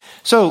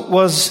So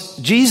was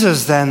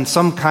Jesus then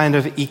some kind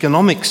of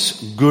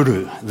economics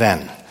guru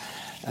then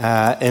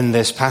in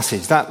this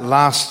passage? That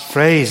last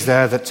phrase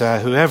there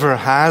that whoever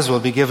has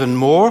will be given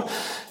more,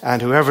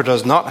 and whoever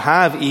does not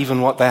have, even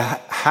what they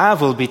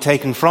have will be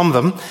taken from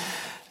them.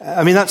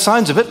 I mean, that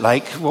sounds a bit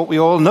like what we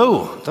all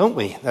know, don't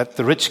we? That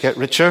the rich get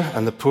richer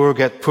and the poor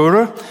get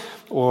poorer.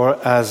 Or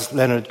as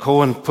Leonard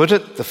Cohen put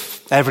it,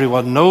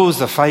 everyone knows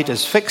the fight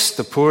is fixed.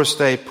 The poor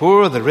stay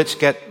poor, the rich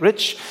get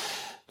rich.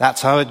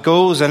 That's how it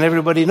goes, and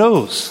everybody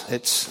knows.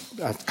 It's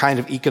a kind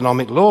of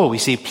economic law. We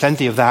see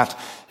plenty of that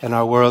in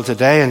our world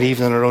today and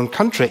even in our own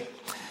country.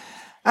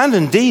 And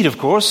indeed, of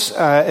course,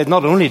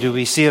 not only do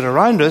we see it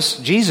around us,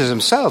 Jesus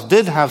himself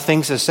did have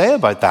things to say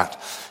about that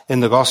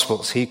in the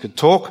Gospels. He could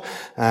talk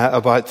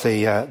about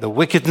the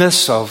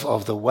wickedness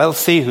of the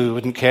wealthy who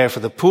wouldn't care for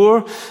the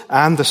poor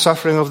and the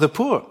suffering of the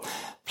poor.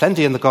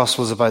 Plenty in the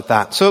Gospels about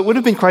that. So it would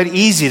have been quite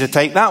easy to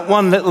take that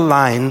one little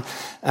line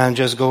and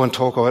just go and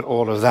talk about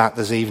all of that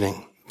this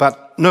evening.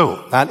 But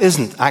no, that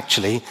isn't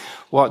actually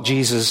what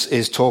Jesus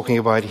is talking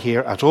about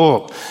here at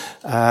all,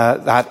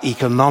 that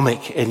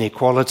economic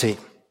inequality.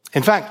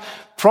 In fact,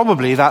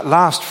 probably that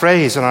last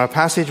phrase in our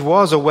passage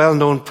was a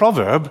well-known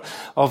proverb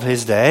of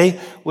his day,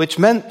 which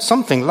meant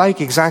something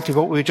like exactly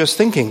what we were just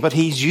thinking, but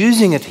he's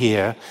using it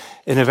here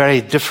in a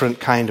very different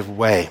kind of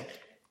way.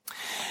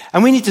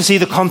 And we need to see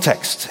the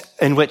context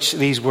in which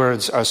these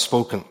words are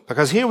spoken,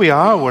 because here we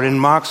are, we're in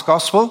Mark's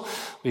Gospel.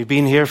 We've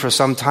been here for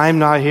some time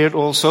now here at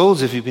All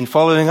Souls, if you've been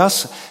following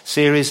us,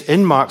 series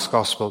in Mark's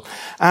Gospel.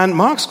 And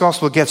Mark's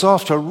Gospel gets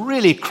off to a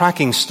really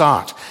cracking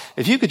start.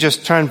 If you could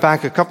just turn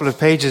back a couple of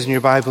pages in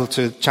your Bible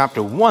to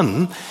chapter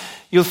 1,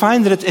 you'll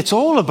find that it's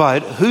all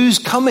about who's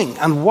coming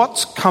and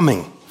what's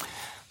coming,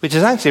 which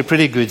is actually a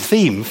pretty good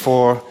theme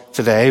for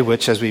today,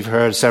 which, as we've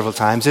heard several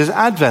times, is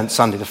Advent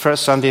Sunday, the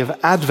first Sunday of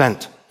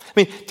Advent. I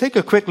mean, take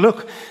a quick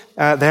look.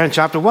 There in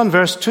chapter 1,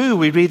 verse 2,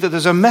 we read that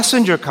there's a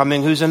messenger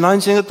coming who's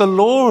announcing that the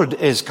Lord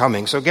is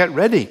coming. So get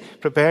ready,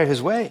 prepare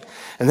his way.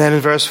 And then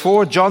in verse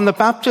 4, John the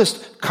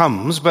Baptist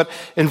comes, but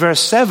in verse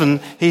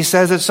 7, he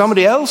says that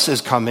somebody else is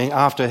coming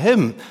after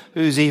him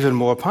who's even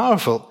more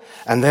powerful.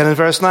 And then in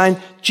verse 9,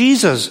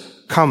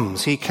 Jesus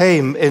comes. He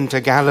came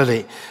into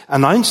Galilee,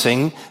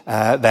 announcing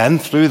then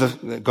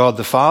through God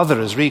the Father,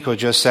 as Rico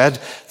just said,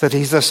 that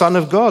he's the Son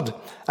of God.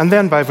 And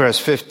then by verse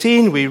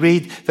 15, we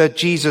read that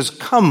Jesus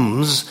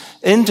comes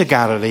into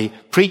Galilee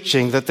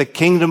preaching that the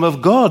kingdom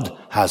of God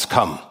has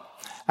come,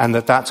 and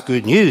that that's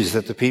good news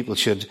that the people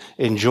should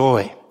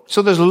enjoy.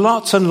 So there's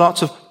lots and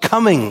lots of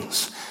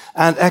comings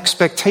and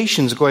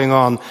expectations going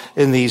on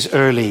in these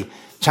early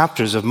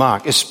chapters of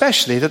Mark,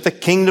 especially that the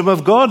kingdom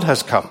of God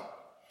has come.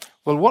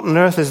 Well, what on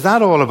earth is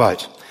that all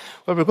about?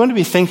 Well, we're going to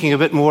be thinking a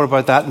bit more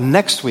about that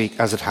next week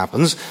as it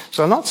happens.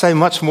 So I'll not say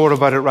much more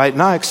about it right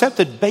now, except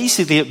that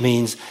basically it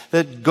means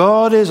that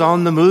God is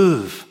on the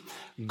move.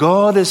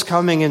 God is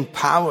coming in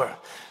power.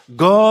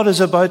 God is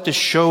about to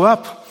show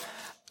up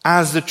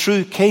as the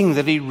true king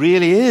that he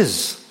really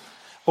is.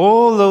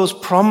 All those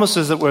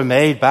promises that were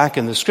made back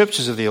in the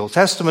scriptures of the Old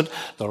Testament,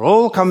 they're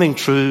all coming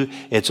true.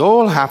 It's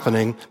all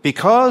happening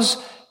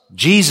because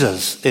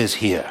Jesus is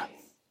here.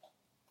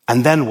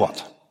 And then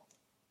what?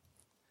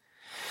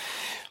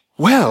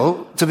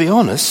 Well, to be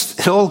honest,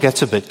 it all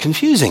gets a bit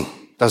confusing,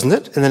 doesn't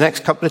it, in the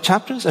next couple of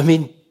chapters? I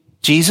mean,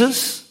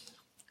 Jesus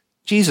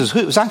who?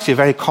 It was actually a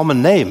very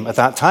common name at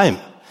that time.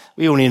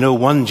 We only know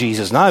one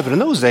Jesus now, but in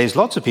those days,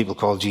 lots of people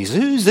called Jesus.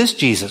 Who's this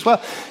Jesus?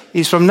 Well,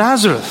 he's from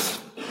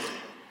Nazareth.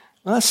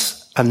 Well,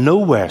 that's a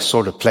nowhere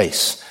sort of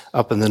place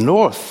up in the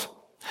north.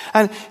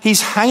 And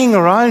he's hanging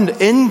around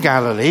in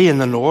Galilee in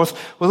the north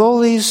with all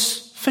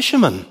these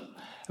fishermen.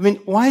 I mean,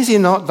 why is he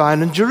not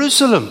down in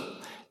Jerusalem,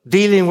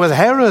 dealing with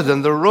Herod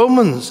and the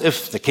Romans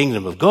if the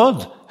kingdom of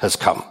God has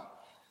come?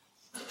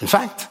 In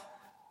fact,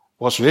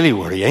 what's really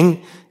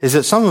worrying is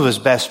that some of his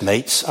best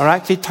mates are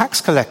actually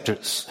tax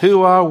collectors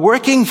who are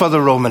working for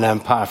the Roman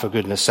Empire, for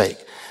goodness sake,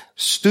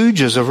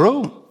 stooges of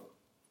Rome.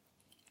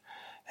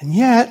 And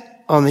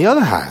yet, on the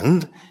other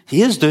hand,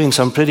 he is doing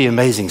some pretty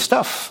amazing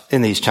stuff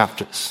in these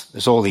chapters.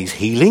 There's all these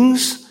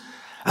healings,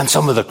 and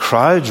some of the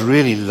crowds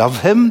really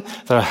love him.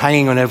 They're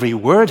hanging on every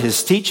word.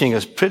 His teaching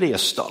is pretty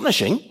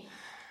astonishing.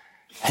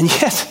 And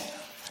yet,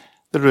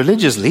 the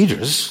religious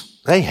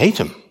leaders, they hate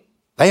him.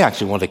 They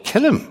actually want to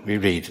kill him, we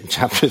read in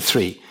chapter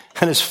 3.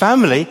 And his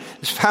family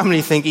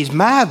think he's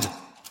mad.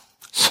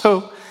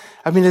 So,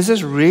 I mean, is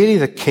this really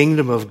the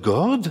kingdom of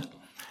God?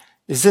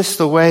 Is this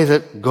the way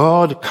that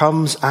God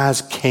comes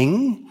as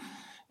king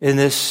in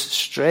this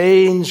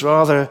strange,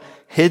 rather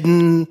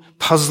hidden,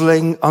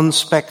 puzzling,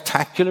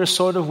 unspectacular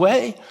sort of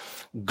way?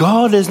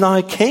 God is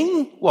now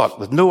king? What,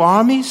 with no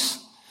armies?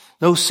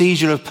 No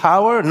seizure of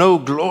power, no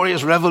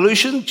glorious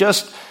revolution,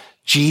 just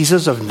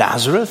Jesus of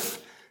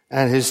Nazareth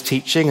and his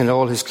teaching and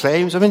all his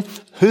claims. I mean,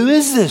 who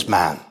is this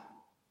man?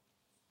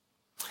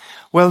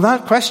 Well,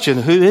 that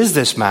question, who is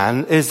this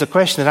man, is the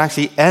question that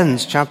actually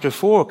ends chapter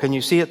 4. Can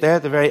you see it there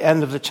at the very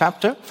end of the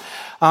chapter?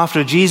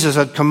 After Jesus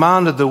had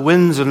commanded the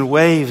winds and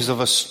waves of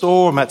a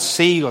storm at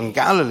sea on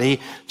Galilee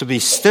to be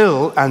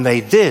still, and they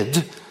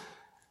did,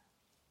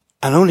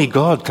 And only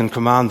God can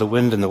command the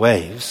wind and the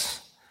waves.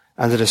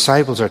 And the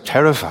disciples are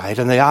terrified,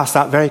 and they ask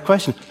that very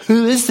question.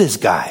 Who is this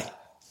guy?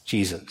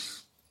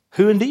 Jesus.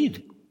 Who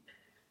indeed?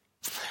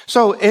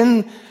 So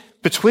in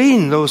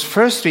between those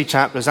first 3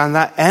 chapters and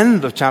that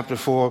end of chapter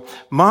 4,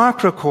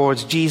 Mark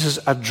records Jesus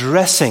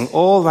addressing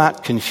all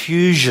that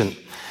confusion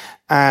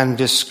and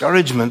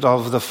discouragement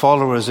of the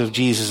followers of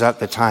Jesus at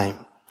the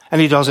time. And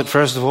he does it,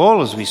 first of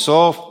all, as we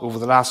saw over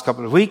the last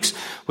couple of weeks,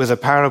 with a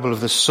parable of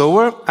the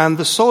sower and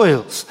the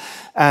soils.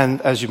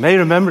 And as you may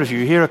remember, if you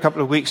were here a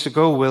couple of weeks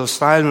ago, Will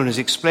Steinman is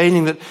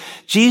explaining that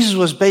Jesus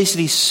was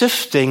basically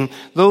sifting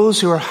those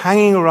who are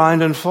hanging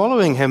around and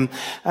following him,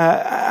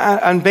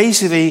 and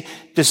basically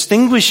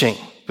distinguishing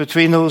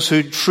between those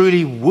who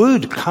truly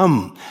would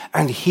come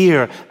and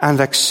hear and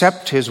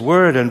accept his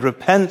word and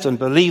repent and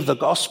believe the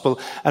gospel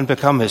and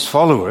become his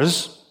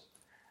followers.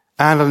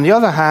 And on the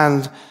other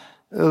hand,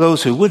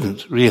 those who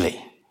wouldn't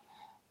really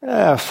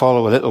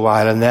follow a little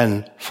while and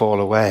then fall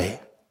away.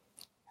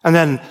 And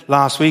then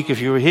last week,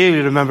 if you were here,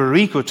 you remember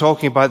Rico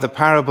talking about the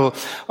parable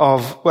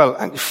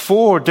of,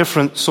 4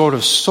 different sort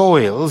of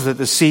soils that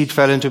the seed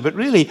fell into, but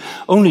really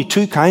only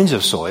 2 kinds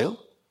of soil.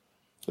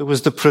 It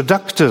was the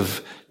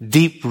productive,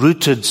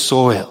 deep-rooted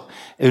soil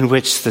in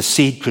which the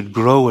seed could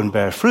grow and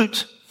bear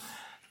fruit.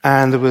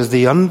 And there was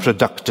the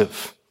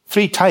unproductive.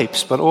 3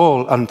 types, but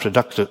all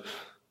unproductive.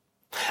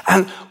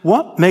 And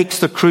what makes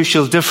the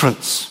crucial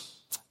difference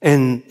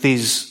in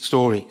these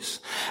stories?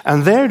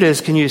 And there it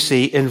is, can you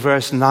see, in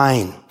verse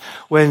 9,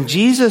 when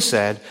Jesus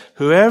said,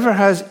 whoever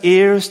has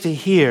ears to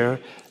hear,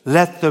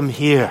 let them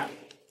hear.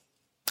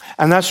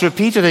 And that's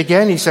repeated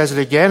again. He says it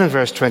again in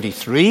verse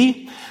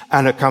 23,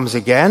 and it comes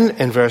again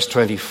in verse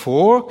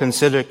 24.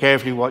 Consider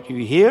carefully what you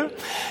hear.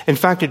 In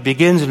fact, it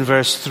begins in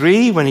verse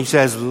 3 when he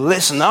says,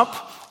 listen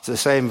up. It's the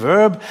same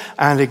verb.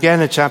 And again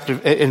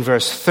in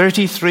verse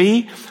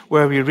 33,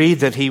 where we read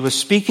that he was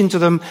speaking to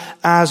them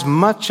as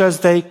much as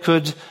they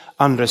could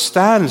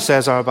understand,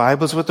 says our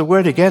Bibles, but the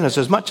word again is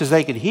as much as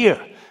they could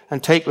hear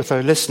and take with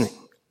their listening.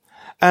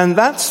 And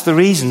that's the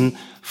reason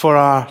for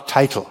our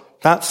title.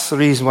 That's the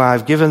reason why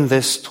I've given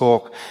this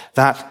talk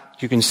that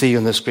you can see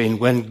on the screen.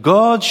 When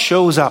God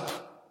shows up,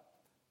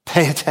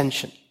 pay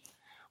attention.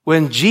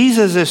 When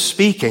Jesus is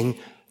speaking,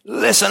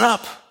 listen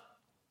up.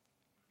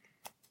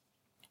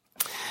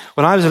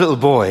 When I was a little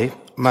boy,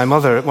 my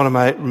mother, one of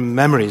my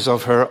memories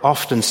of her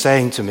often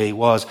saying to me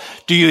was,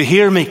 do you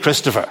hear me,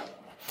 Christopher?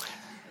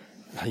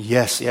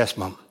 Yes,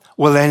 Mum.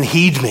 Well, then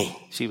heed me,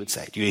 she would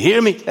say. Do you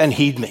hear me? Then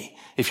heed me.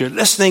 If you're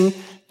listening,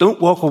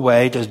 don't walk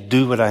away, just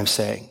do what I'm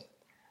saying.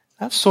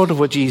 That's sort of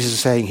what Jesus is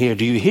saying here.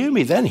 Do you hear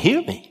me? Then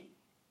hear me.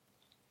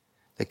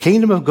 The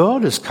kingdom of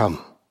God has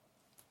come.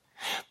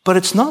 But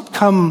it's not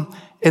come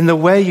in the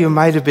way you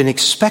might have been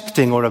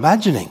expecting or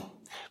imagining,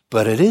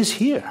 but it is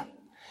here.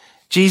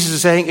 Jesus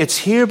is saying, it's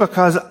here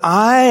because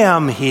I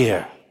am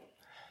here.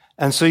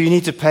 And so you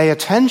need to pay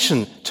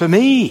attention to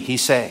me,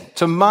 he's saying,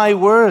 to my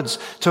words,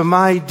 to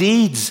my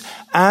deeds,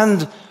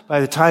 and by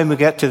the time we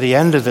get to the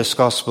end of this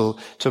gospel,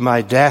 to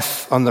my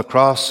death on the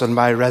cross and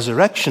my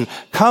resurrection.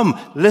 Come,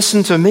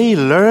 listen to me,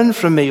 learn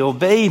from me,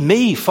 obey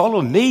me,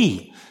 follow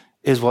me,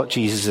 is what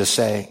Jesus is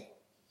saying.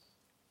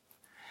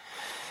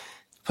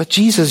 But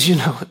Jesus,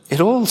 it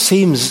all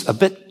seems a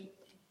bit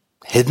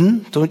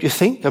hidden, don't you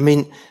think? I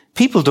mean,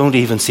 people don't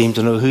even seem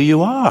to know who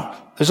you are.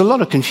 There's a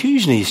lot of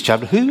confusion in these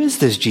chapters. Who is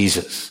this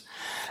Jesus?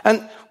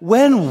 And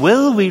when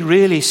will we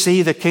really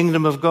see the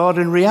kingdom of God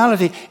in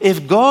reality?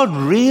 If God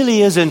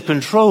really is in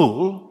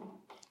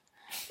control,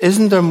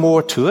 isn't there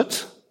more to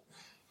it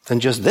than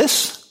just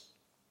this?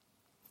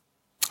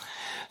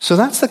 So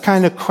that's the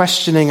kind of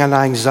questioning and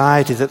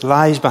anxiety that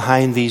lies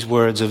behind these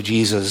words of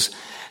Jesus.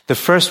 The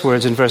first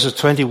words in verses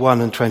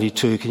 21 and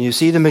 22. Can you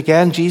see them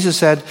again? Jesus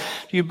said,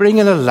 do you bring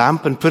in a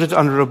lamp and put it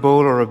under a bowl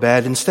or a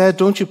bed? Instead,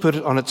 don't you put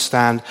it on its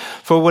stand?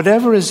 For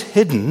whatever is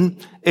hidden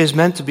is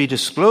meant to be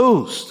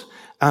disclosed,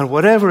 and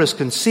whatever is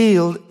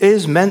concealed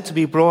is meant to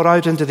be brought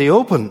out into the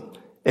open.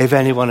 If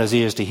anyone has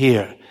ears to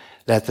hear,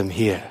 let them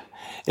hear.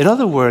 In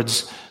other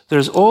words,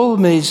 there's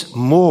always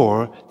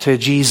more to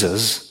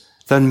Jesus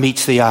than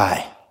meets the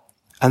eye.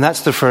 And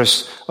that's the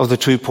first of the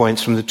 2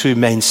 points from the 2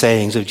 main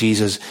sayings of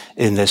Jesus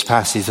in this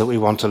passage that we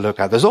want to look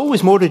at. There's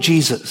always more to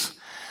Jesus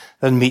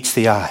than meets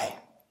the eye.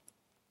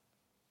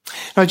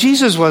 Now,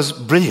 Jesus was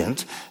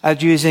brilliant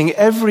at using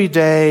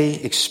everyday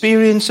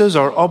experiences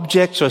or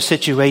objects or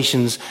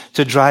situations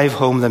to drive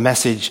home the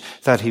message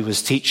that he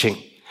was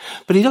teaching.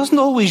 But he doesn't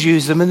always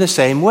use them in the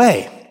same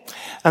way.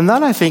 And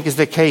that, I think, is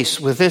the case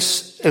with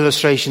this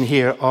illustration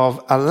here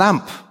of a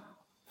lamp.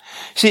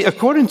 See,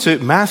 according to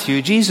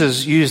Matthew,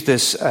 Jesus used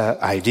this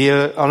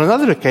idea on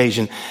another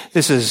occasion.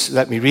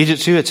 Let me read it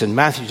to you. It's in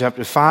Matthew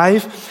chapter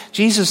 5.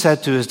 Jesus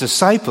said to his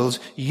disciples,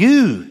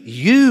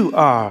 you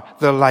are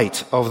the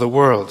light of the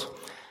world.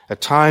 A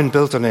town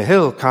built on a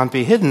hill can't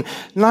be hidden.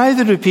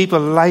 Neither do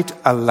people light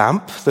a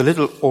lamp, the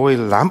little oil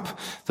lamp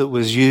that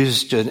was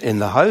used in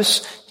the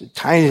house, the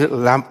tiny little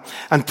lamp,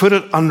 and put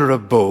it under a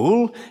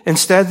bowl.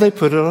 Instead, they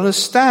put it on a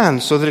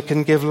stand so that it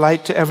can give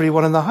light to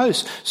everyone in the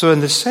house. So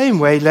in the same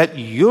way, let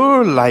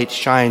your light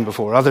shine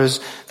before others,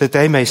 that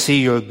they may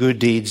see your good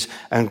deeds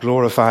and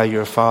glorify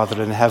your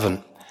Father in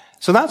heaven.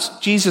 So that's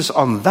Jesus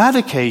on that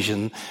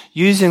occasion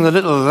using the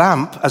little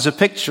lamp as a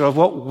picture of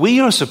what we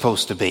are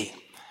supposed to be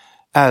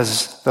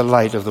as the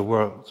light of the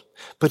world.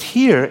 But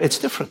here, it's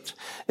different.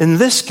 In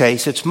this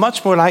case, it's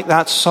much more like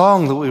that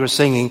song that we were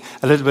singing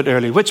a little bit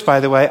earlier, which,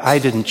 by the way, I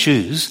didn't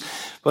choose,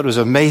 but was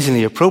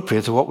amazingly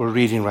appropriate to what we're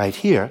reading right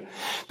here.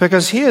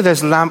 Because here,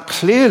 this lamp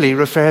clearly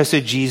refers to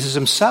Jesus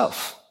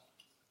himself.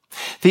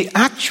 The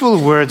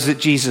actual words that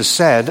Jesus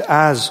said,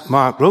 as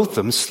Mark wrote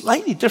them,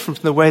 slightly different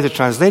from the way they're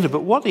translated,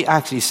 but what he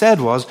actually said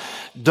was,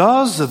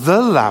 does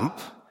the lamp,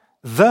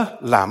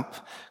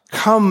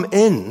 come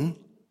in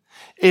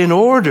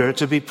order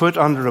to be put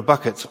under a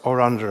bucket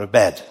or under a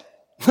bed?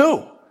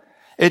 No.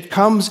 It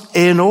comes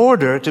in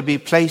order to be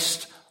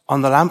placed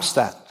on the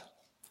lampstand.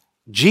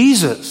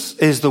 Jesus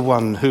is the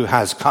one who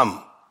has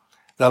come,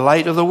 the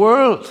light of the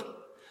world,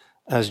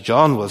 as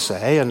John will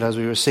say, and as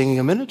we were singing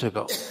a minute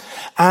ago.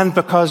 And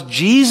because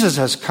Jesus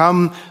has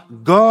come,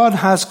 God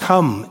has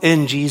come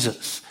in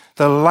Jesus,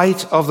 the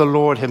light of the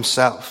Lord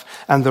himself,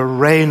 and the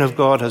reign of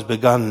God has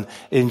begun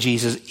in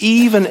Jesus,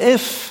 even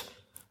if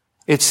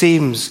it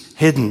seems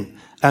hidden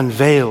and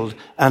veiled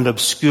and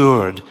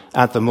obscured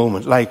at the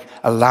moment, like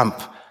a lamp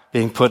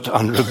being put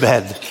under a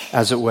bed,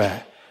 as it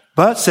were.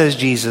 But, says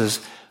Jesus,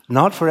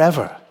 not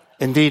forever.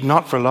 Indeed,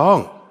 not for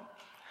long.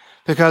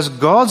 Because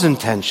God's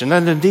intention,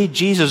 and indeed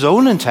Jesus'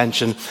 own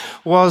intention,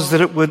 was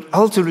that it would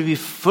ultimately be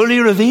fully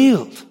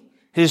revealed,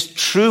 his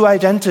true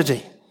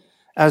identity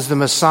as the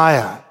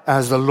Messiah,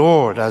 as the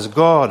Lord, as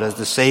God, as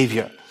the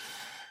Savior,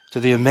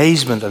 to the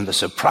amazement and the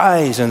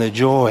surprise and the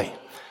joy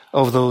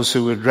of those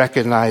who would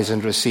recognize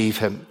and receive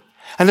him.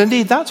 And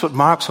indeed, that's what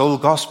Mark's whole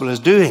gospel is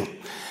doing.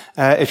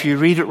 If you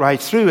read it right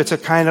through, it's a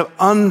kind of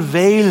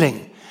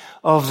unveiling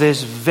of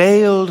this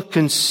veiled,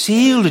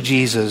 concealed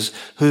Jesus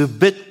who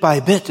bit by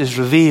bit is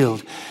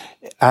revealed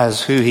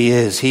as who he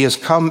is. He has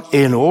come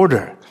in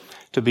order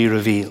to be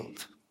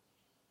revealed.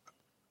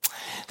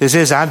 This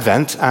is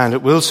Advent, and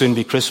it will soon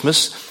be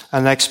Christmas.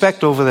 And I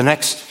expect over the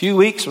next few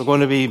weeks we're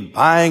going to be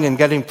buying and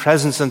getting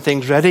presents and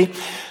things ready.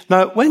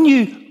 Now, when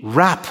you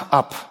wrap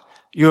up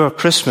your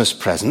Christmas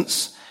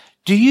presents,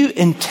 do you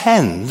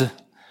intend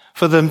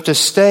for them to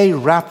stay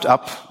wrapped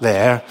up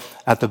there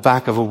at the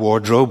back of a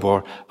wardrobe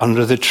or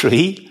under the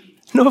tree?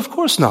 No, of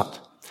course not.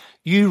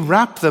 You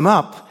wrap them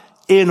up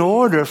in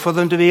order for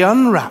them to be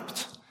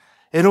unwrapped,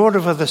 in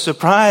order for the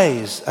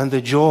surprise and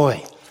the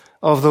joy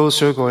of those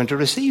who are going to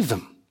receive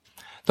them.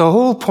 The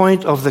whole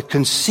point of the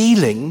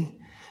concealing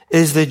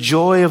is the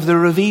joy of the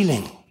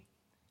revealing.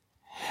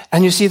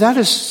 And you see, that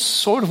is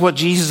sort of what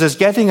Jesus is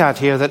getting at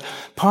here, that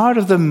part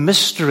of the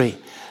mystery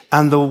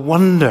and the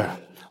wonder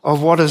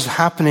of what is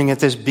happening at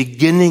this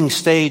beginning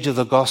stage of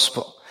the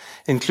gospel,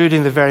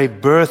 including the very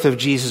birth of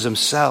Jesus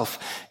himself,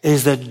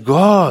 is that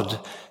God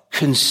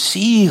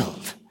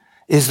concealed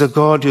is the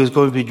God who is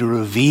going to be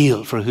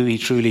revealed for who he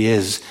truly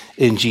is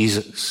in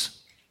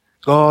Jesus.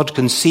 God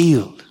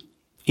concealed,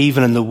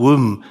 even in the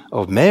womb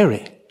of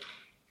Mary.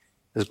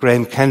 As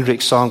Graham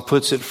Kendrick's song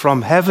puts it,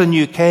 from heaven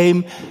you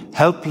came,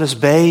 helpless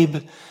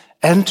babe,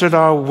 entered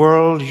our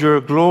world,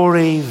 your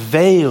glory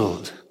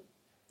veiled.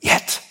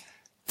 Yet,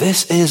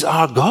 this is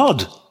our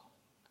God,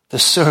 the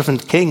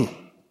servant king.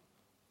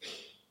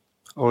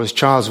 Or as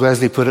Charles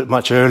Wesley put it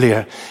much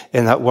earlier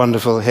in that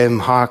wonderful hymn,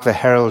 Hark the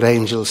Herald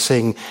Angels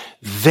Sing,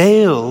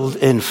 veiled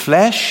in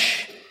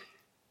flesh,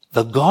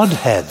 the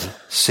Godhead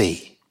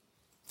see.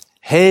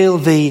 Hail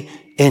the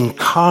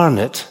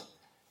incarnate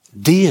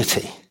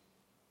deity.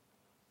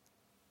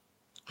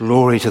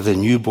 Glory to the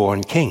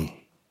newborn King.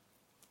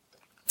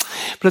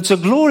 But it's a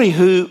glory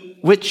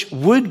which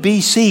would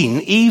be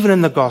seen even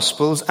in the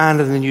Gospels and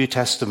in the New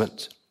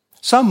Testament.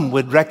 Some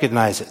would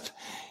recognize it,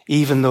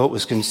 even though it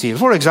was concealed.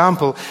 For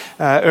example,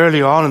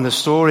 early on in the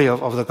story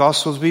of the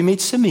Gospels, we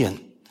meet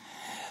Simeon.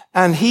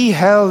 And he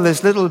held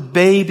this little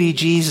baby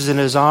Jesus in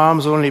his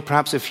arms, only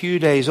perhaps a few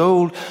days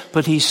old,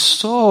 but he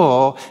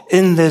saw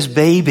in this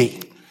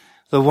baby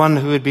the one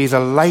who would be the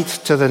light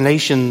to the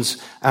nations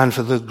and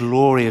for the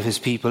glory of his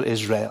people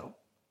Israel.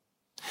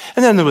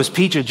 And then there was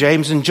Peter,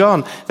 James, and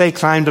John. They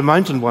climbed a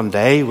mountain one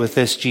day with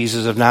this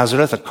Jesus of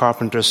Nazareth, a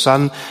carpenter's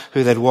son,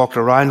 who they'd walked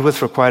around with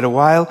for quite a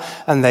while.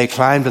 And they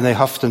climbed and they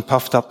huffed and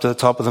puffed up to the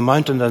top of the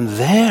mountain. And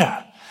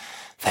there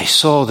they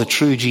saw the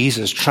true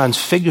Jesus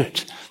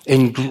transfigured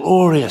in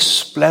glorious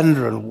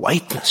splendor and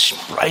whiteness,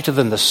 brighter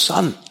than the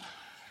sun.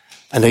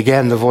 And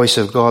again, the voice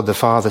of God the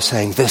Father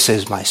saying, "This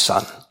is my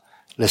son.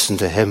 Listen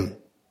to him."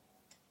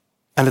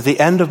 And at the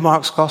end of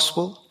Mark's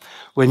gospel,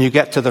 when you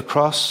get to the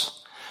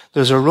cross,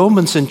 there's a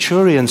Roman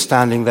centurion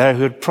standing there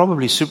who had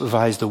probably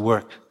supervised the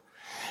work.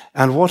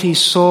 And what he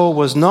saw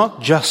was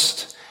not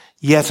just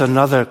yet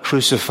another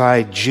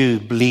crucified Jew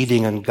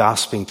bleeding and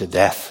gasping to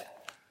death.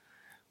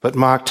 But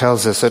Mark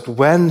tells us that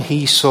when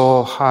he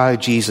saw how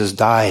Jesus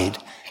died,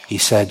 he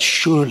said,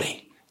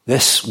 surely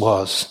this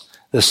was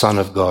the Son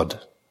of God.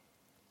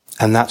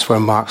 And that's where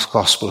Mark's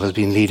gospel has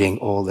been leading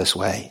all this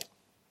way.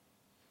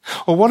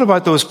 Or what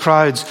about those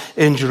crowds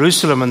in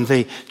Jerusalem and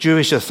the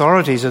Jewish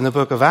authorities in the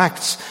book of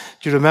Acts?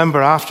 Do you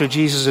remember after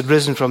Jesus had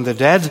risen from the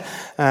dead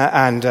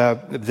and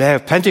their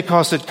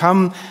Pentecost had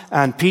come,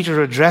 and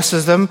Peter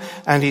addresses them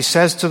and he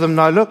says to them,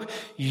 now look,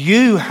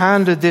 you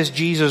handed this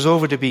Jesus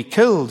over to be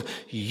killed.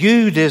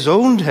 You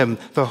disowned him,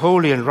 the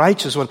holy and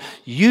righteous one.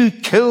 You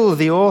killed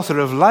the author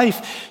of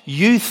life.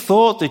 You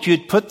thought that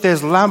you'd put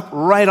this lamp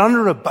right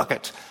under a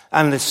bucket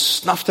and it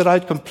snuffed it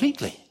out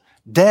completely.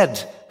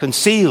 Dead,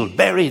 concealed,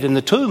 buried in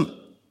the tomb.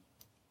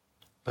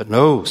 But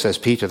no, says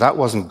Peter, that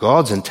wasn't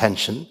God's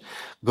intention.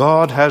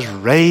 God has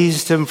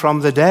raised him from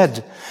the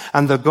dead,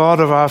 and the God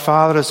of our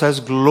fathers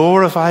has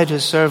glorified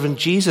his servant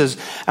Jesus,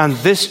 and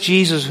this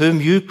Jesus whom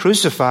you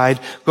crucified,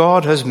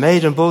 God has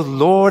made him both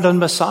Lord and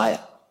Messiah.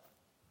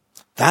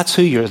 That's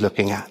who you're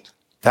looking at.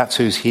 That's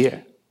who's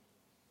here.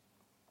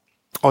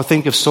 Or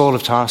think of Saul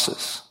of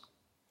Tarsus.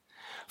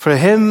 For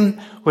him,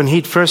 when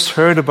he'd first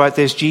heard about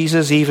this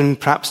Jesus, even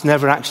perhaps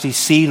never actually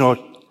seen or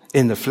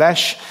in the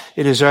flesh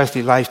in his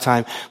earthly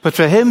lifetime, but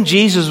for him,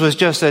 Jesus was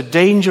just a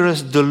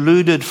dangerous,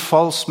 deluded,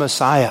 false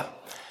Messiah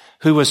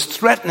who was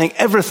threatening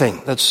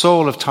everything that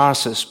Saul of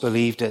Tarsus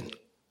believed in.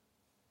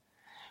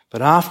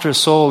 But after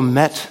Saul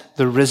met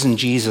the risen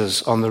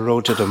Jesus on the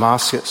road to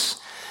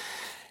Damascus,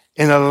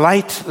 in a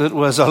light that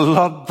was a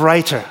lot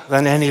brighter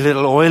than any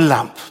little oil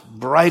lamp,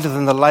 brighter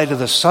than the light of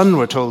the sun,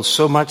 we're told,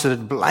 so much that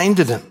it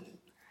blinded him.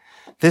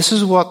 This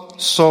is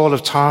what Saul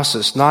of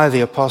Tarsus, now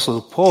the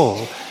Apostle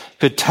Paul,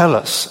 could tell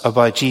us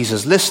about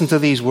Jesus. Listen to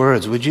these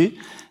words, would you?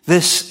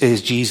 This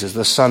is Jesus,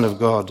 the Son of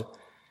God.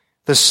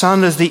 The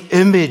Son is the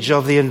image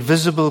of the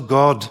invisible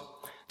God,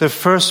 the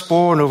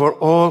firstborn over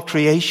all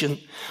creation.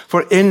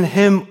 For in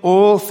him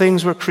all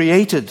things were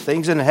created,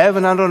 things in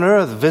heaven and on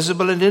earth,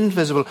 visible and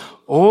invisible.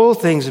 All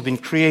things have been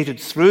created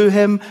through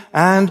him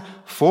and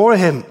for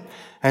him.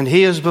 And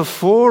he is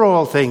before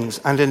all things,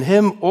 and in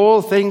him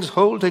all things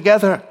hold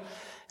together.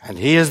 And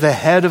he is the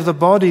head of the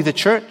body, the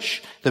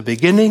church, the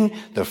beginning,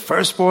 the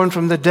firstborn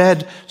from the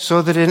dead,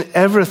 so that in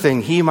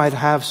everything he might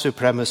have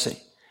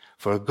supremacy.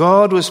 For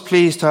God was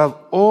pleased to have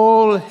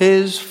all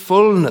his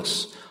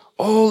fullness,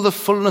 all the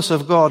fullness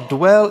of God,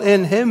 dwell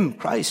in him,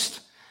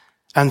 Christ,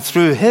 and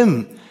through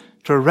him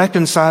to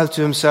reconcile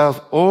to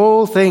himself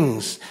all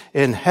things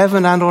in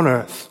heaven and on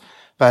earth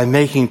by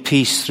making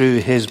peace through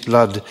his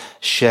blood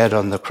shed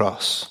on the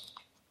cross.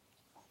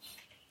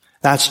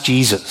 That's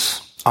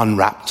Jesus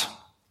unwrapped.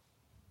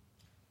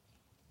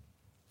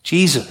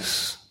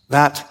 Jesus,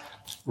 that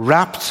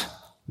wrapped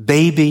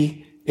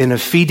baby in a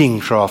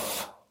feeding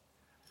trough,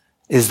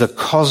 is the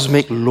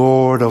cosmic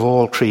Lord of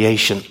all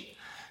creation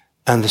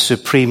and the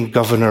supreme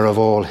governor of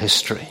all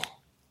history.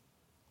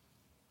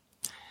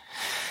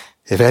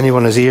 If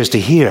anyone has ears to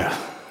hear,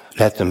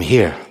 let them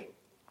hear.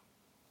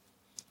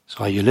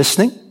 So are you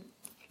listening?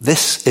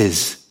 This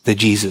is the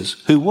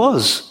Jesus who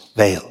was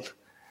veiled,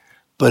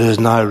 but is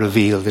now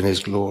revealed in his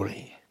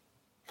glory.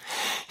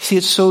 See,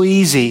 it's so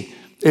easy.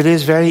 It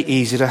is very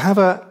easy to have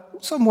a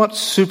somewhat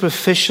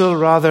superficial,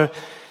 rather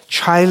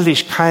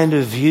childish kind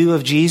of view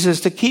of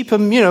Jesus, to keep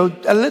him,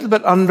 a little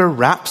bit under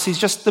wraps. He's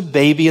just the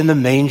baby in the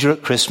manger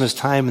at Christmas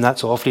time, and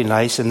that's awfully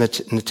nice, in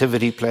the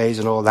nativity plays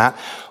and all that.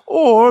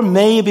 Or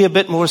maybe a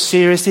bit more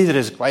seriously, that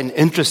is quite an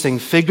interesting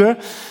figure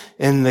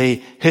in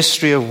the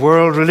history of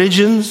world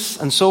religions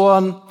and so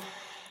on.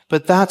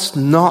 But that's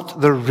not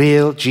the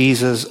real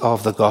Jesus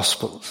of the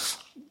Gospels.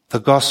 The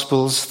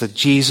Gospels, the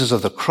Jesus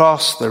of the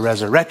cross, the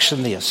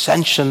resurrection, the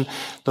ascension,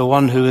 the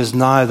one who is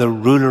now the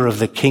ruler of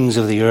the kings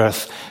of the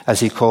earth, as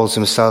he calls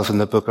himself in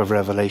the book of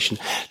Revelation.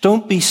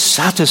 Don't be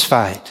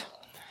satisfied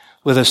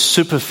with a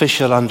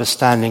superficial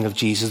understanding of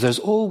Jesus. There's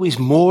always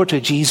more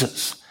to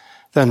Jesus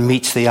than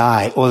meets the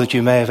eye, or that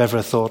you may have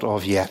ever thought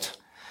of yet.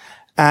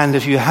 And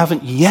if you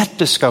haven't yet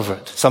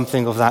discovered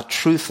something of that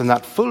truth and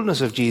that fullness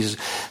of Jesus,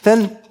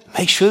 then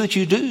make sure that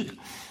you do.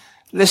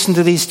 Listen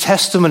to these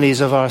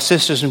testimonies of our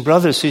sisters and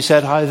brothers who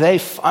said how they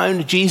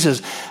found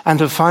Jesus and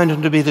have found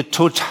him to be the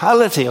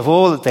totality of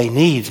all that they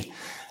need,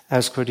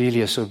 as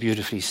Cordelia so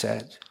beautifully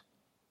said.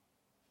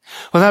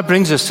 Well, that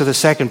brings us to the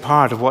second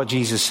part of what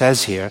Jesus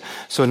says here.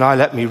 So now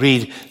let me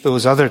read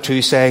those other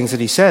two sayings that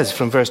he says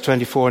from verse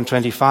 24 and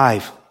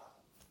 25.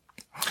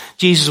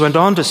 Jesus went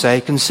on to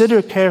say,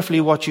 "Consider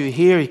carefully what you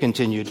hear," he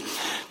continued,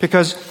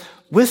 "because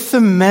with the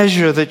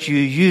measure that you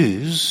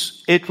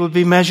use, it will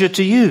be measured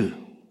to you,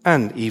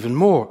 and even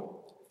more.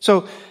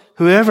 So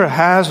whoever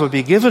has will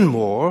be given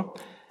more,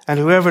 and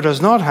whoever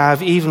does not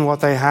have, even what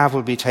they have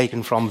will be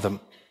taken from them."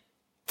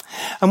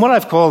 And what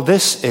I've called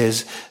this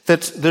is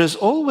that there's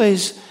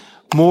always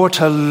more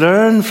to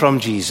learn from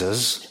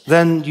Jesus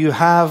than you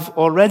have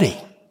already.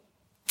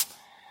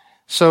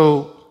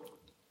 So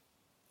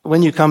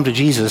when you come to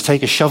Jesus,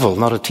 take a shovel,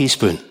 not a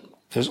teaspoon.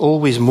 There's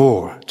always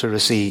more to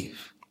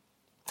receive.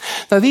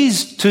 Now,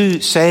 these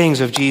two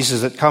sayings of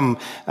Jesus that come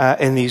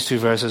in these two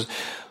verses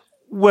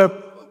were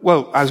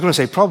I was going to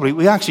say probably,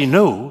 we actually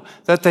know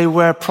that they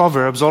were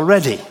proverbs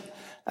already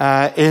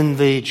in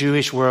the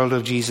Jewish world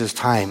of Jesus'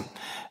 time.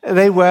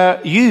 They were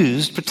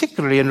used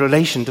particularly in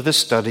relation to the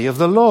study of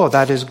the law,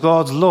 that is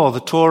God's law,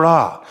 the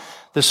Torah,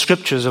 the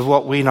scriptures of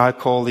what we now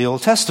call the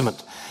Old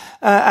Testament.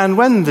 And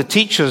when the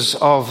teachers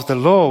of the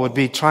law would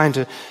be trying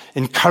to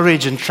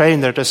encourage and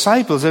train their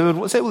disciples, they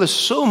would say, well, there's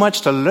so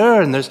much to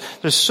learn, there's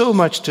so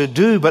much to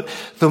do, but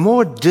the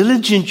more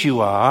diligent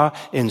you are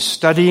in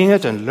studying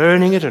it and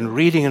learning it and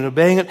reading and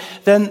obeying it,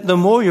 then the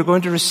more you're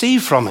going to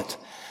receive from it.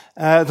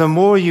 The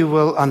more you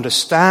will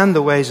understand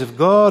the ways of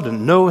God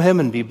and know Him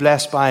and be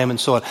blessed by Him and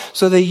so on.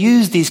 So they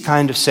use these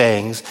kind of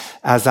sayings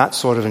as that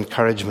sort of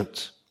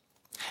encouragement.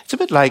 It's a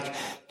bit like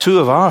two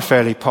of our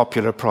fairly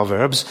popular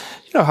proverbs.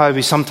 You know how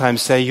we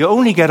sometimes say, you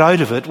only get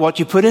out of it what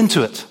you put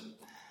into it.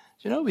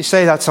 You know, we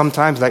say that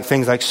sometimes like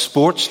things like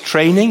sports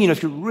training. You know,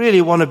 if you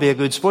really want to be a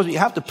good sportsman, you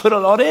have to put a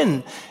lot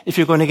in if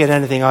you're going to get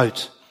anything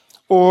out.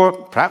 Or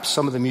perhaps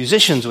some of the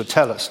musicians would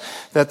tell us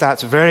that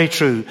that's very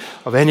true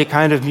of any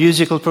kind of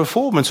musical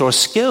performance or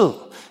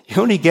skill.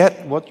 You only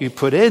get what you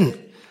put in.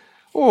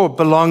 Or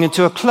belonging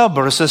to a club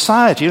or a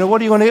society. You know,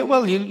 what are you going to get?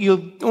 Well,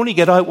 you only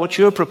get out what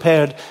you're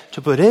prepared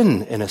to put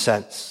in a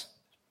sense.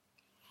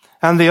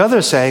 And the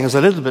other saying is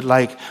a little bit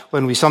like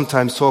when we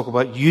sometimes talk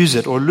about use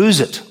it or lose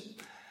it.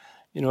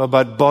 You know,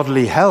 about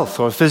bodily health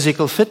or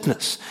physical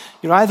fitness.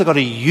 You're either got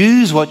to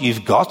use what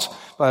you've got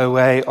by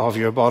way of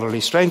your bodily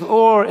strength,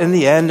 or in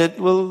the end it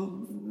will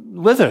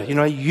wither. You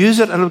know, use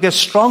it and it'll get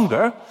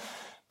stronger,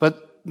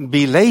 but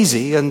be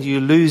lazy and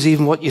you lose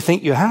even what you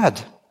think you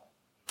had.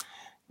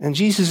 And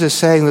Jesus is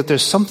saying that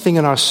there's something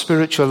in our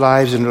spiritual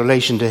lives in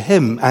relation to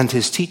Him and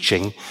His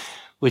teaching,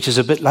 which is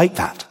a bit like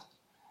that.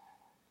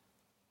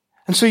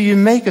 And so you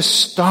make a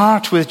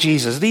start with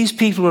Jesus. These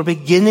people were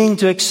beginning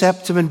to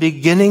accept Him and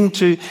beginning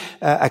to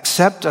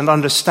accept and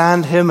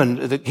understand Him and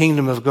the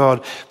kingdom of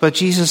God. But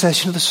Jesus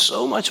says, you know, there's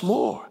so much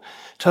more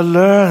to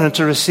learn and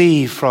to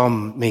receive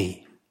from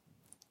me.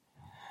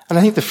 And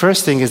I think the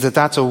first thing is that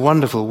that's a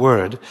wonderful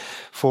word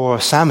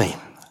for Sammy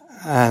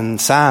and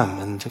Sam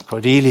and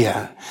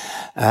Cordelia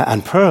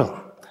and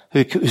Pearl,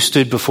 who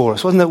stood before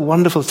us. Wasn't it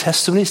wonderful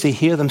testimonies to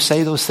hear them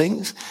say those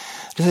things?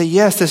 To say,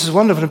 yes, this is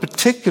wonderful, and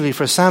particularly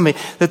for Sammy,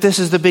 that this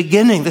is the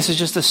beginning, this is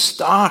just the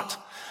start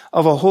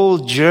of a whole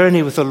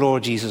journey with the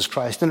Lord Jesus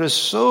Christ. And there's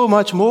so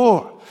much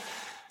more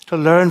to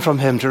learn from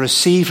Him, to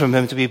receive from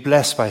Him, to be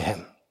blessed by Him.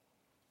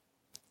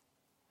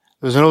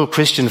 There was an old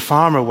Christian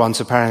farmer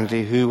once,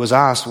 apparently, who was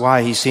asked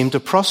why he seemed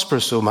to prosper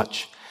so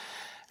much.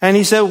 And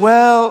he said,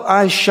 well,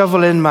 I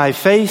shovel in my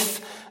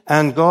faith,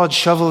 and God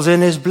shovels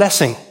in His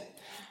blessing.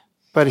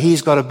 But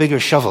He's got a bigger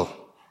shovel.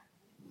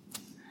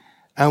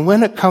 And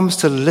when it comes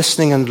to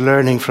listening and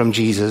learning from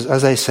Jesus,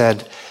 as I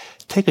said,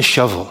 take a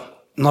shovel,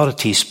 not a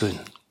teaspoon.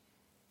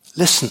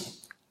 Listen,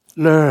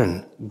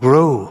 learn,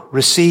 grow,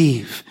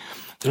 receive.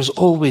 There's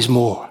always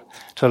more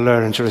to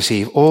learn and to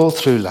receive all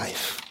through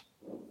life.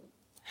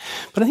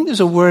 But I think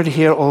there's a word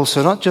here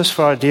also, not just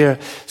for our dear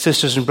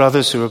sisters and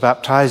brothers who were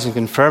baptized and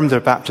confirmed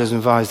their baptism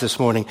vows this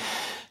morning.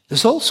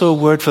 There's also a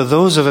word for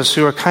those of us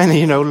who are kind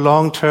of,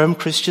 long-term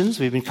Christians.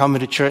 We've been coming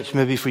to church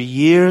maybe for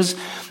years.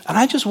 And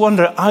I just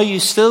wonder, are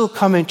you still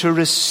coming to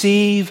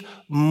receive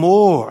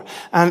more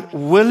and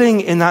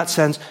willing in that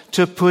sense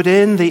to put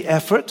in the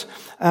effort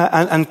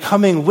and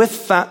coming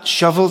with that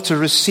shovel to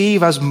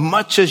receive as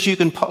much as you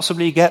can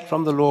possibly get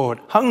from the Lord?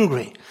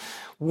 Hungry,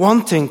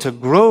 wanting to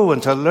grow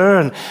and to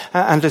learn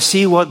and to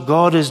see what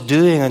God is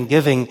doing and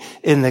giving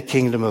in the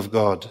kingdom of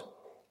God.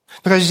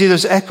 Because you see,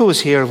 there's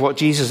echoes here of what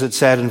Jesus had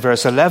said in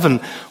verse 11,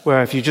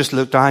 where if you just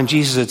look down,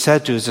 Jesus had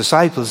said to His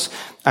disciples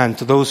and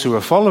to those who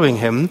were following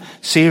Him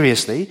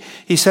seriously,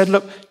 He said,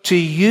 look, to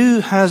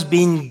you has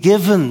been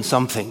given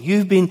something.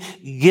 You've been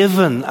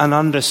given an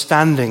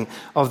understanding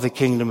of the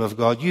kingdom of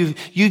God. You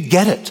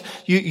get it.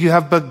 You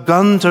have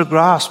begun to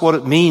grasp what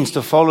it means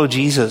to follow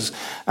Jesus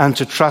and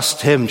to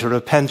trust Him, to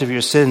repent of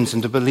your sins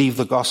and to believe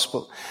the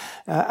gospel.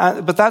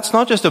 But that's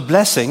not just a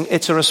blessing,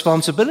 it's a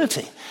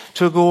responsibility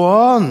to go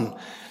on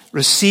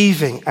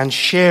receiving and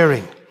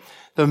sharing.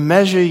 The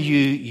measure you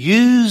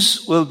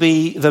use will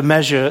be the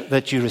measure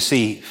that you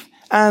receive.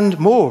 And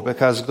more,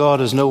 because God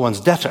is no one's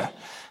debtor.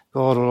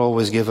 God will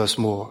always give us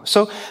more.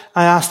 So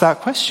I ask that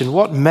question,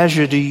 what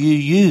measure do you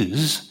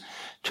use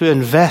to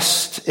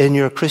invest in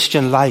your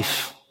Christian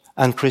life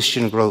and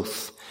Christian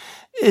growth?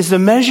 Is the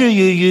measure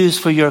you use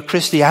for your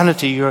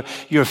Christianity,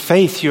 your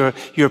faith,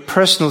 your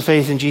personal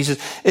faith in Jesus,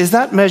 is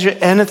that measure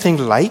anything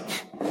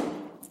like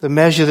the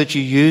measure that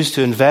you use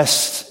to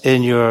invest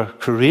in your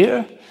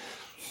career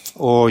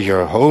or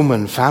your home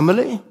and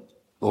family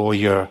or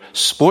your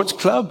sports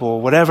club or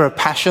whatever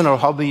passion or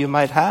hobby you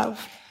might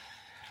have?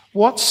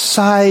 What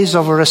size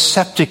of a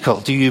receptacle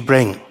do you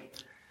bring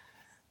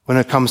when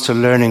it comes to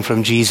learning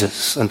from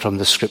Jesus and from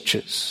the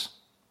scriptures?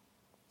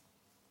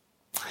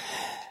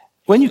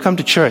 When you come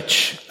to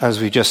church, as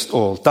we've just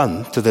all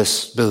done to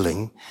this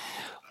building,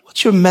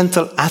 what's your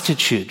mental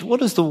attitude?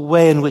 What is the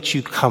way in which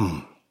you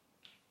come?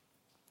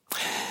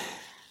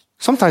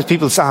 Sometimes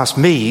people ask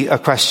me a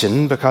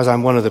question because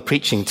I'm one of the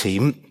preaching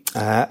team,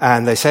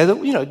 and they say that,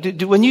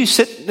 when you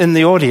sit in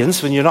the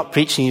audience, when you're not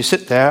preaching, you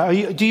sit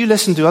there, do you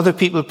listen to other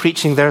people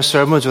preaching their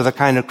sermons with a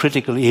kind of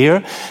critical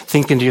ear,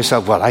 thinking to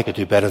yourself, well, I could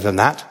do better than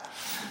that,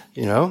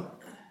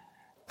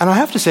 And I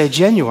have to say,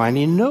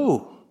 genuinely,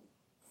 no.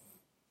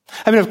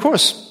 I mean, of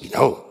course,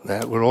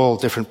 that we're all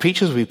different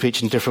preachers. We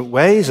preach in different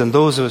ways. And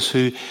those of us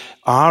who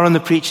are on the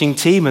preaching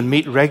team and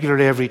meet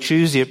regularly every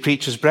Tuesday at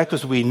Preacher's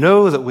Breakfast, we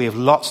know that we have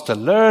lots to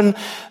learn,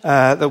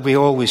 that we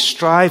always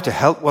strive to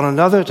help one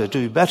another, to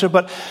do better.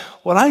 But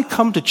when I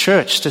come to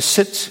church to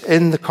sit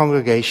in the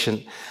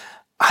congregation,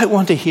 I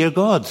want to hear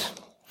God.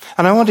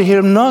 And I want to hear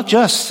him not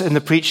just in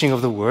the preaching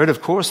of the word,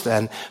 of course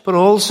then, but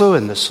also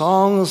in the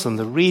songs and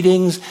the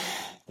readings,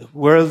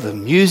 the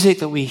music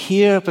that we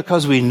hear,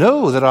 because we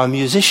know that our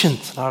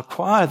musicians, our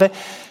choir,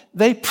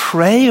 they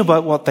pray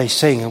about what they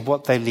sing and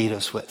what they lead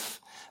us with.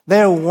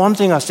 They're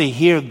wanting us to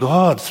hear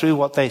God through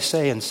what they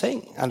say and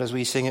sing, and as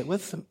we sing it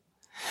with them.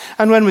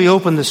 And when we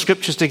open the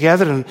scriptures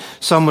together and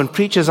someone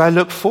preaches, I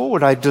look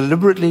forward. I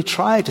deliberately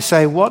try to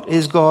say, what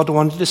is God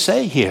wanting to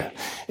say here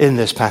in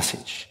this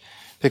passage?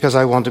 Because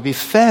I want to be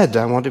fed.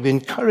 I want to be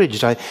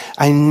encouraged. I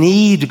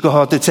need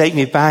God to take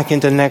me back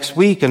into next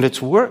week and its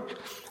work.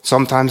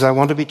 Sometimes I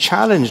want to be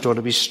challenged or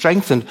to be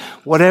strengthened,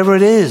 whatever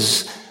it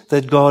is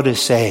that God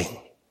is saying.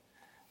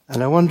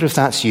 And I wonder if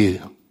that's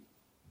you.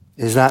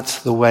 Is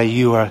that the way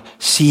you are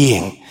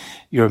seeing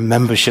your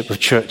membership of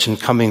church and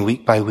coming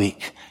week by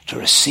week to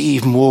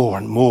receive more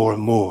and more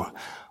and more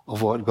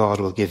of what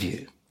God will give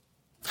you?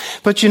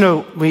 But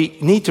we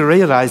need to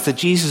realize that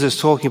Jesus is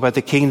talking about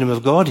the kingdom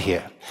of God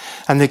here.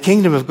 And the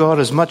kingdom of God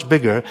is much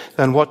bigger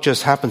than what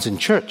just happens in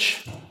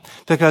church.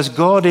 Because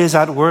God is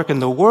at work in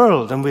the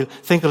world, and we'll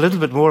think a little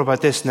bit more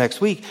about this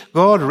next week.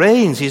 God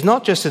reigns. He's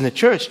not just in the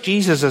church.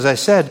 Jesus, as I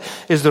said,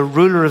 is the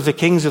ruler of the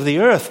kings of the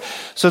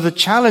earth. So the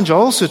challenge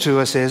also to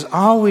us is,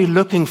 are we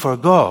looking for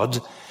God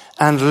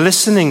and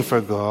listening for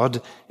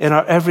God in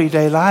our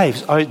everyday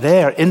lives out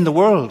there in the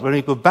world when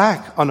we go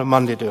back on a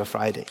Monday to a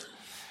Friday?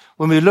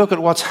 When we look at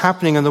what's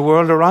happening in the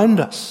world around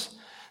us,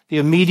 the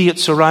immediate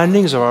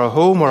surroundings of our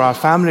home or our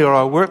family or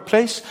our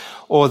workplace,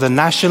 or the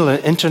national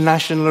and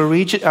international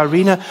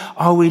arena,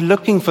 are we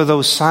looking for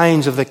those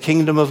signs of the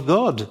kingdom of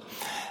God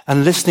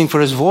and listening for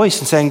his voice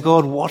and saying,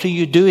 God, what are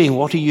you doing?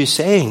 What are you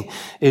saying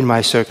in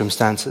my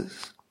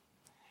circumstances?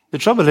 The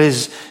trouble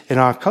is, in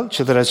our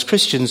culture, that as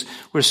Christians,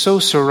 we're so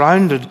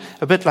surrounded,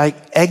 a bit like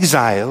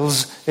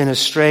exiles in a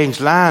strange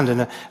land,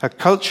 in a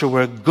culture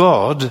where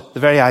God, the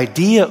very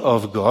idea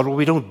of God, well,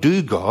 we don't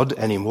do God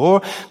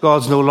anymore.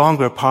 God's no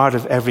longer part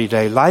of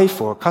everyday life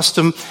or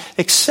custom,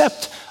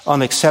 except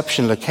on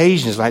exceptional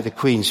occasions like the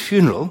Queen's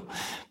funeral.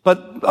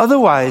 But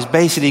otherwise,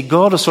 basically,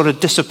 God has sort of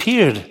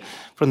disappeared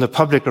from the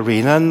public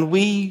arena, and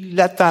we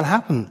let that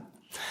happen.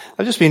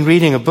 I've just been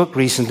reading a book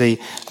recently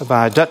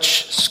by a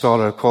Dutch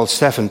scholar called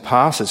Stefan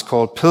Paas. It's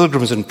called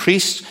Pilgrims and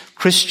Priests,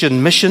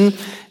 Christian Mission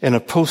in a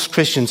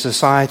Post-Christian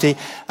Society.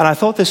 And I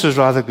thought this was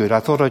rather good. I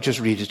thought I'd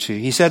just read it to you.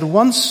 He said,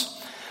 once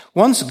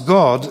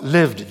God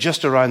lived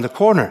just around the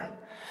corner.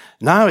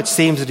 Now it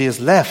seems that he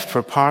has left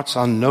for parts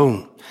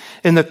unknown.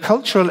 In the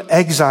cultural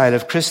exile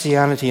of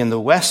Christianity in the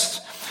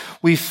West,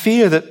 we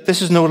fear that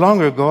this is no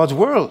longer God's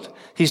world.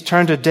 He's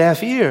turned a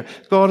deaf ear.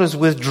 God is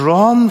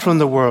withdrawn from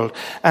the world.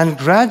 And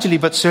gradually,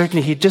 but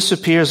certainly, he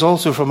disappears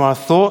also from our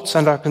thoughts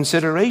and our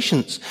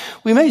considerations.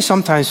 We may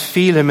sometimes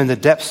feel him in the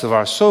depths of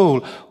our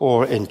soul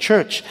or in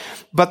church,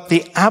 but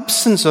the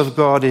absence of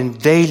God in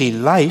daily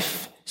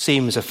life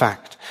seems a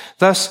fact.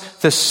 Thus,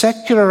 the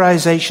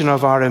secularization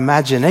of our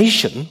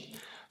imagination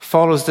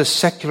follows the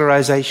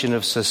secularization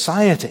of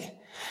society.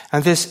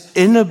 And this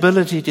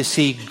inability to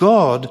see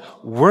God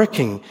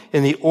working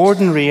in the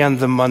ordinary and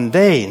the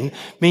mundane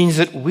means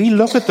that we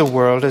look at the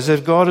world as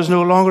if God is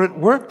no longer at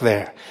work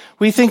there.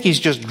 We think he's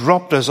just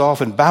dropped us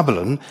off in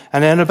Babylon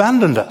and then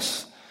abandoned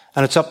us.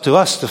 And it's up to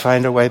us to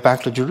find our way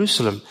back to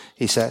Jerusalem,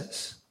 he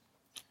says.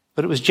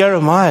 But it was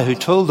Jeremiah who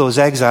told those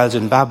exiles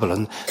in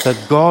Babylon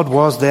that God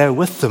was there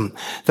with them,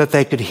 that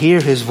they could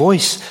hear his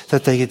voice,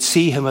 that they could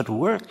see him at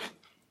work.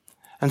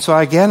 And so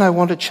again, I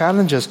want to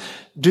challenge us.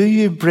 Do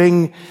you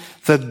bring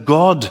the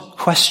God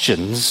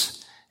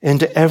questions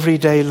into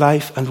everyday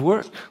life and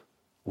work?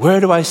 Where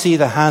do I see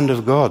the hand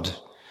of God?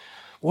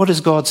 What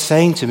is God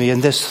saying to me in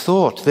this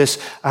thought, this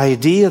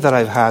idea that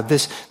I've had,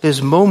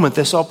 this moment,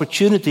 this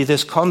opportunity,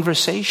 this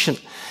conversation,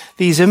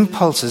 these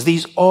impulses,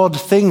 these odd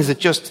things that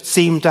just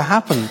seem to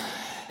happen?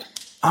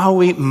 Are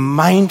we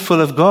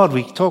mindful of God?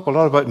 We talk a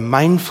lot about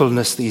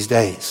mindfulness these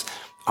days.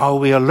 Are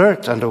we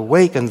alert and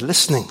awake and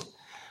listening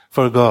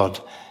for God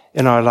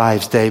in our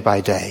lives day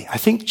by day? I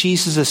think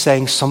Jesus is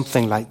saying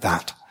something like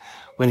that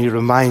when he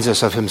reminds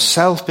us of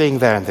himself being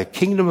there and the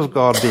kingdom of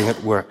God being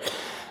at work.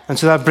 And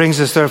so that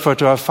brings us therefore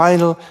to our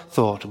final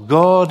thought.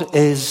 God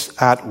is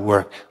at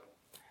work.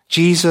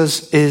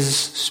 Jesus is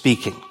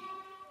speaking.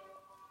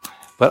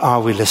 But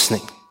are we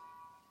listening?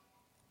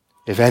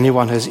 If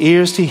anyone has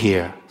ears to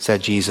hear,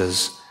 said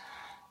Jesus,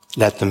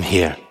 let them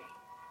hear.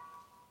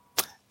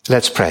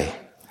 Let's pray.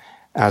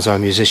 as our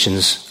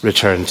musicians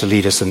return to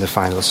lead us in the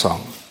final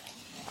song.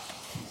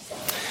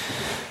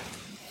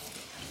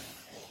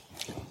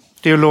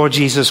 Dear Lord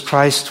Jesus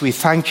Christ, we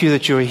thank you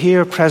that you're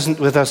here present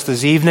with us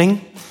this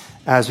evening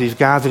as we've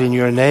gathered in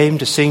your name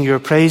to sing your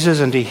praises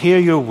and to hear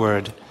your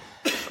word.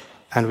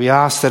 And we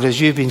ask that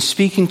as you've been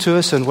speaking to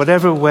us in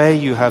whatever way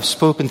you have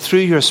spoken through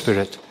your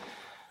Spirit,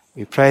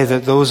 we pray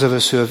that those of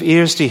us who have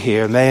ears to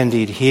hear may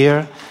indeed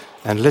hear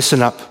and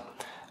listen up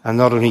and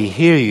not only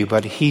hear you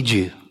but heed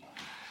you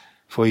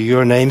for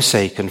your name's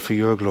sake and for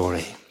your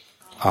glory.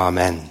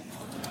 Amen.